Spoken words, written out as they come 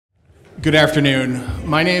Good afternoon.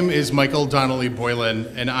 My name is Michael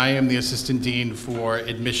Donnelly-Boylen, and I am the Assistant Dean for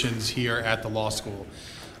Admissions here at the Law School.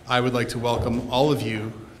 I would like to welcome all of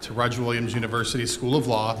you to Roger Williams University School of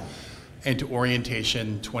Law and to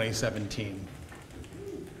Orientation 2017.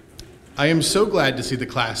 I am so glad to see the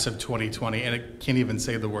class of 2020, and I can't even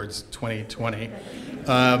say the words 2020,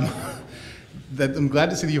 that I'm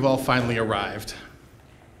glad to see that you've all finally arrived.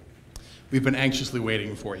 We've been anxiously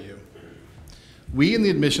waiting for you. We in the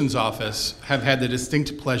admissions office have had the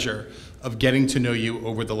distinct pleasure of getting to know you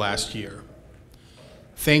over the last year.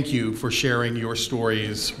 Thank you for sharing your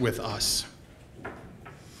stories with us.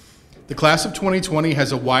 The class of 2020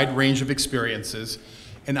 has a wide range of experiences,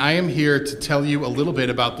 and I am here to tell you a little bit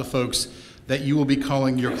about the folks that you will be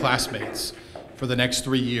calling your classmates for the next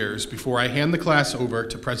 3 years before I hand the class over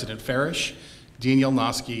to President Farish, Dean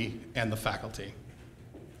Yelnowski, and the faculty.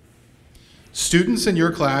 Students in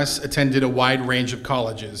your class attended a wide range of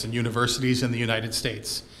colleges and universities in the United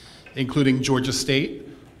States, including Georgia State,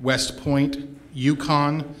 West Point,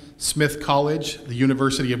 UConn, Smith College, the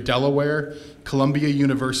University of Delaware, Columbia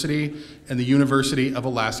University, and the University of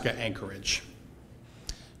Alaska Anchorage.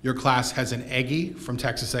 Your class has an Aggie from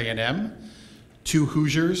Texas A&M, 2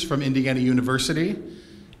 Hoosiers from Indiana University,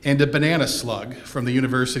 and a banana slug from the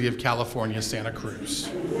University of California, Santa Cruz.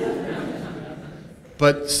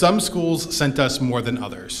 But some schools sent us more than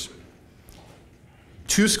others.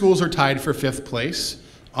 2 schools are tied for 5th place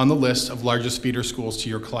on the list of largest feeder schools to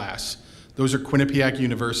your class. Those are Quinnipiac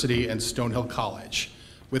University and Stonehill College,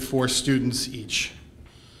 with 4 students each.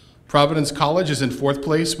 Providence College is in 4th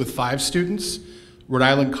place with 5 students. Rhode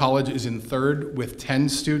Island College is in 3rd with 10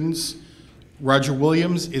 students. Roger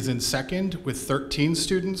Williams is in 2nd with 13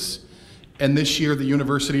 students. And this year, the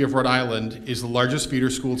University of Rhode Island is the largest feeder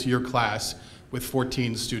school to your class with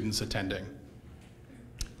 14 students attending.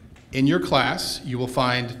 In your class, you will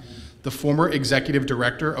find the former executive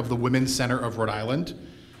director of the Women's Center of Rhode Island,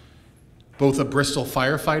 both a Bristol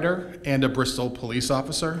firefighter and a Bristol police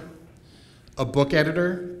officer, a book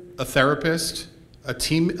editor, a therapist,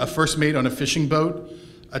 a first mate on a fishing boat,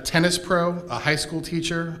 a tennis pro, a high school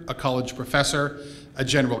teacher, a college professor, a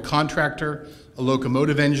general contractor, a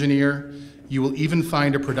locomotive engineer. You will even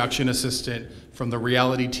find a production assistant from the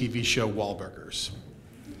reality TV show Wahlburgers.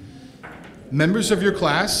 Members of your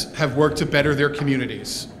class have worked to better their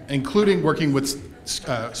communities, including working with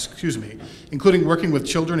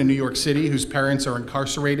children in New York City whose parents are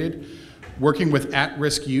incarcerated, working with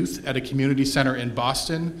at-risk youth at a community center in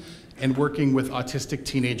Boston, and working with autistic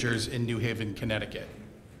teenagers in New Haven, Connecticut.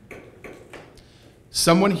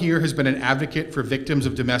 Someone here has been an advocate for victims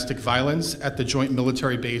of domestic violence at the Joint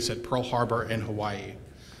Military Base at Pearl Harbor in Hawaii.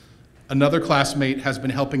 Another classmate has been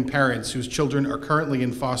helping parents whose children are currently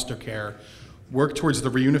in foster care work towards the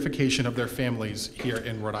reunification of their families here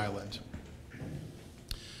in Rhode Island.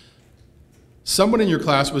 Someone in your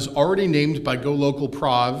class was already named by Go Local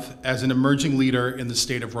Prov as an emerging leader in the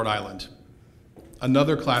state of Rhode Island.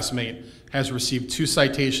 Another classmate has received 2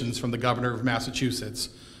 citations from the governor of Massachusetts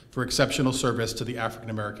for exceptional service to the African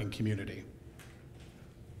American community.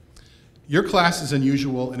 Your class is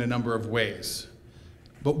unusual in a number of ways,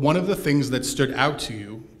 but one of the things that stood out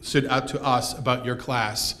to us about your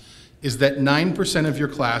class is that 9% of your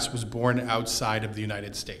class was born outside of the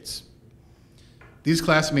United States. These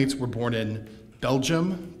classmates were born in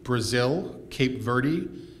Belgium, Brazil, Cape Verde,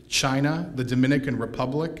 China, the Dominican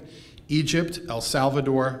Republic, Egypt, El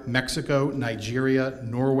Salvador, Mexico, Nigeria,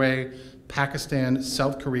 Norway, Pakistan,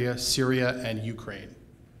 South Korea, Syria, and Ukraine.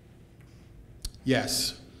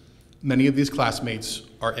 Yes, many of these classmates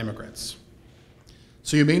are immigrants.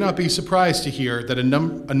 So you may not be surprised to hear that a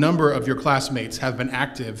number of your classmates have been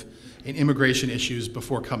active in immigration issues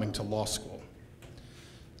before coming to law school.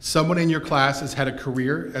 Someone in your class has had a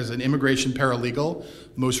career as an immigration paralegal,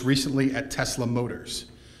 most recently at Tesla Motors.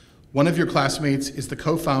 One of your classmates is the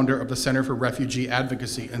co-founder of the Center for Refugee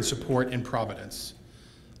Advocacy and Support in Providence.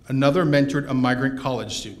 Another mentored a migrant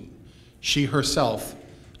college student, she herself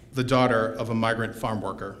the daughter of a migrant farm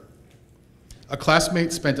worker. A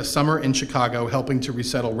classmate spent a summer in Chicago helping to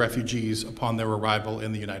resettle refugees upon their arrival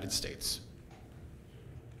in the United States.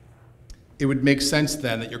 It would make sense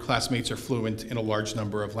then that your classmates are fluent in a large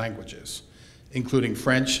number of languages, including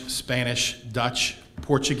French, Spanish, Dutch,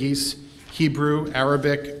 Portuguese, Hebrew,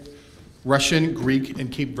 Arabic, Russian, Greek,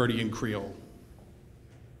 and Cape Verdean Creole.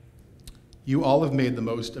 You all have made the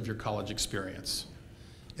most of your college experience.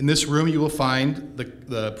 In this room, you will find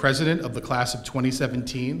the president of the class of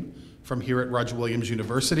 2017 from here at Roger Williams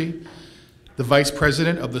University, the vice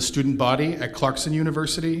president of the student body at Clarkson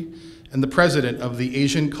University, and the president of the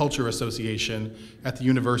Asian Culture Association at the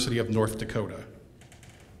University of North Dakota.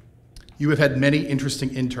 You have had many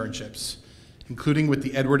interesting internships, including with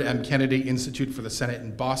the Edward M. Kennedy Institute for the Senate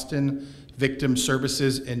in Boston, Victim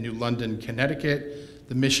Services in New London, Connecticut,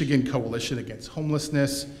 the Michigan Coalition Against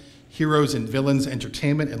Homelessness, Heroes and Villains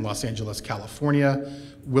Entertainment in Los Angeles, California,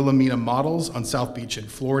 Wilhelmina Models on South Beach in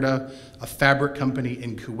Florida, a fabric company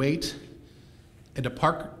in Kuwait, and a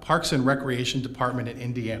Parks and Recreation Department in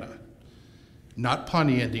Indiana. Not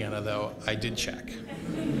Pawnee, Indiana, though, I did check.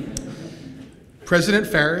 President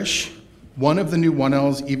Farish, one of the new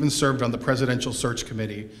 1Ls, even served on the presidential search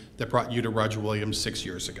committee that brought you to Roger Williams 6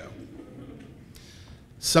 years ago.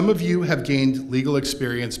 Some of you have gained legal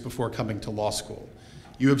experience before coming to law school.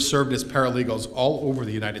 You have served as paralegals all over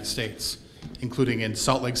the United States, including in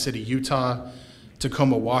Salt Lake City, Utah,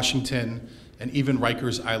 Tacoma, Washington, and even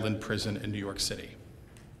Rikers Island Prison in New York City.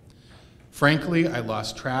 Frankly, I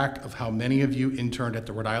lost track of how many of you interned at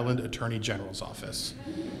the Rhode Island Attorney General's office.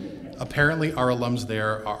 Apparently, our alums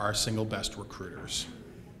there are our single best recruiters.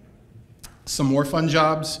 Some more fun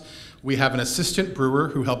jobs. We have an assistant brewer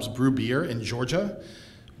who helps brew beer in Georgia.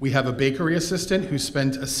 We have a bakery assistant who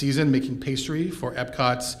spent a season making pastry for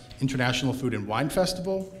Epcot's International Food and Wine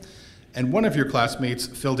Festival. And one of your classmates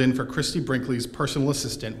filled in for Christy Brinkley's personal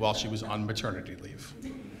assistant while she was on maternity leave.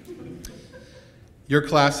 Your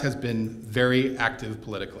class has been very active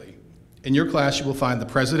politically. In your class, you will find the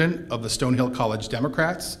president of the Stonehill College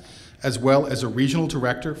Democrats, as well as a regional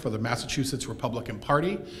director for the Massachusetts Republican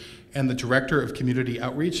Party and the director of community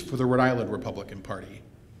outreach for the Rhode Island Republican Party.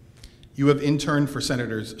 You have interned for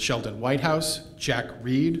Senators Sheldon Whitehouse, Jack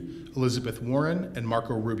Reed, Elizabeth Warren, and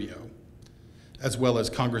Marco Rubio, as well as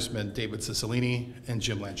Congressman David Cicilline and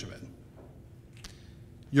Jim Langeman.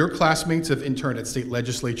 Your classmates have interned at state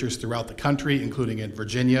legislatures throughout the country, including in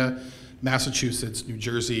Virginia, Massachusetts, New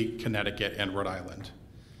Jersey, Connecticut, and Rhode Island.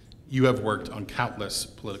 You have worked on countless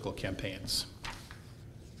political campaigns.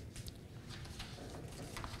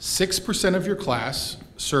 6% of your class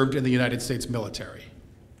served in the United States military.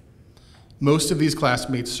 Most of these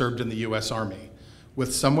classmates served in the US Army,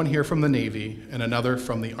 with someone here from the Navy and another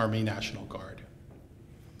from the Army National Guard.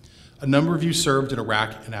 A number of you served in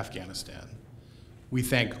Iraq and Afghanistan. We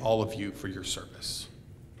thank all of you for your service.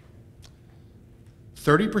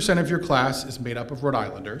 30% of your class is made up of Rhode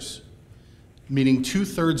Islanders, meaning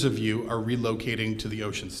 2/3 of you are relocating to the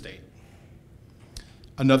Ocean State.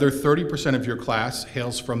 Another 30% of your class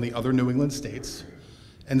hails from the other New England states,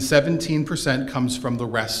 and 17% comes from the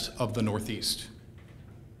rest of the Northeast.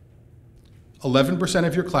 11%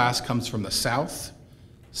 of your class comes from the South,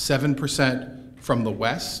 7% from the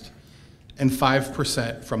West, and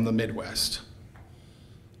 5% from the Midwest.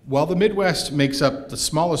 While the Midwest makes up the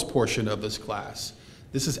smallest portion of this class,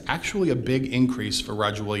 this is actually a big increase for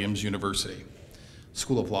Roger Williams University,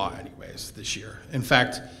 School of Law anyways, this year. In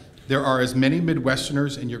fact, there are as many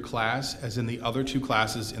Midwesterners in your class as in the other two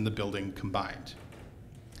classes in the building combined.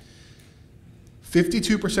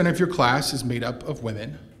 52% of your class is made up of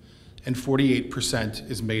women, and 48%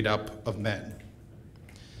 is made up of men.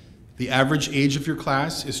 The average age of your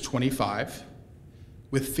class is 25,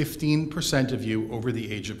 with 15% of you over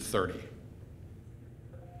the age of 30.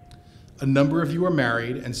 A number of you are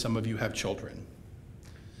married, and some of you have children.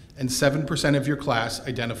 And 7% of your class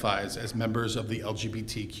identifies as members of the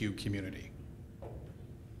LGBTQ community.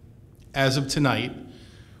 As of tonight,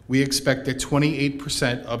 we expect that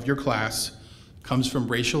 28% of your class comes from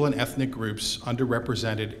racial and ethnic groups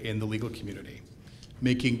underrepresented in the legal community,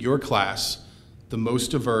 making your class the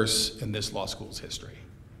most diverse in this law school's history.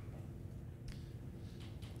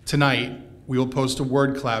 Tonight, we will post a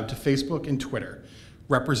word cloud to Facebook and Twitter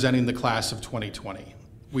representing the class of 2020.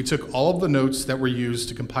 We took all of the notes that were used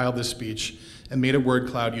to compile this speech and made a word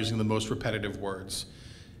cloud using the most repetitive words.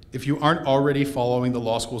 If you aren't already following the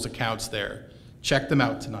law school's accounts there, check them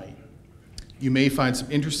out tonight. You may find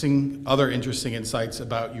some other interesting insights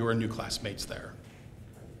about your new classmates there.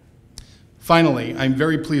 Finally, I'm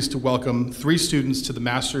very pleased to welcome 3 students to the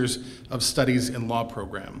Master's of Studies in Law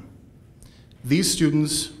program. These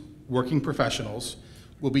students, working professionals,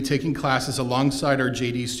 will be taking classes alongside our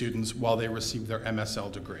JD students while they receive their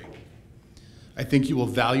MSL degree. I think you will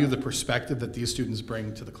value the perspective that these students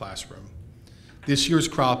bring to the classroom. This year's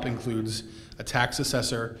crop includes a tax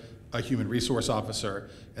assessor, a human resource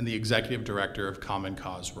officer, and the executive director of Common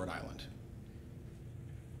Cause Rhode Island.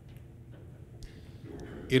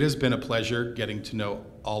 It has been a pleasure getting to know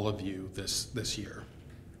all of you this year.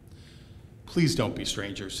 Please don't be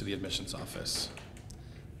strangers to the admissions office.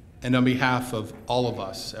 And on behalf of all of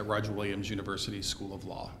us at Roger Williams University School of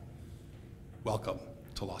Law, welcome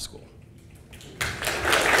to law school.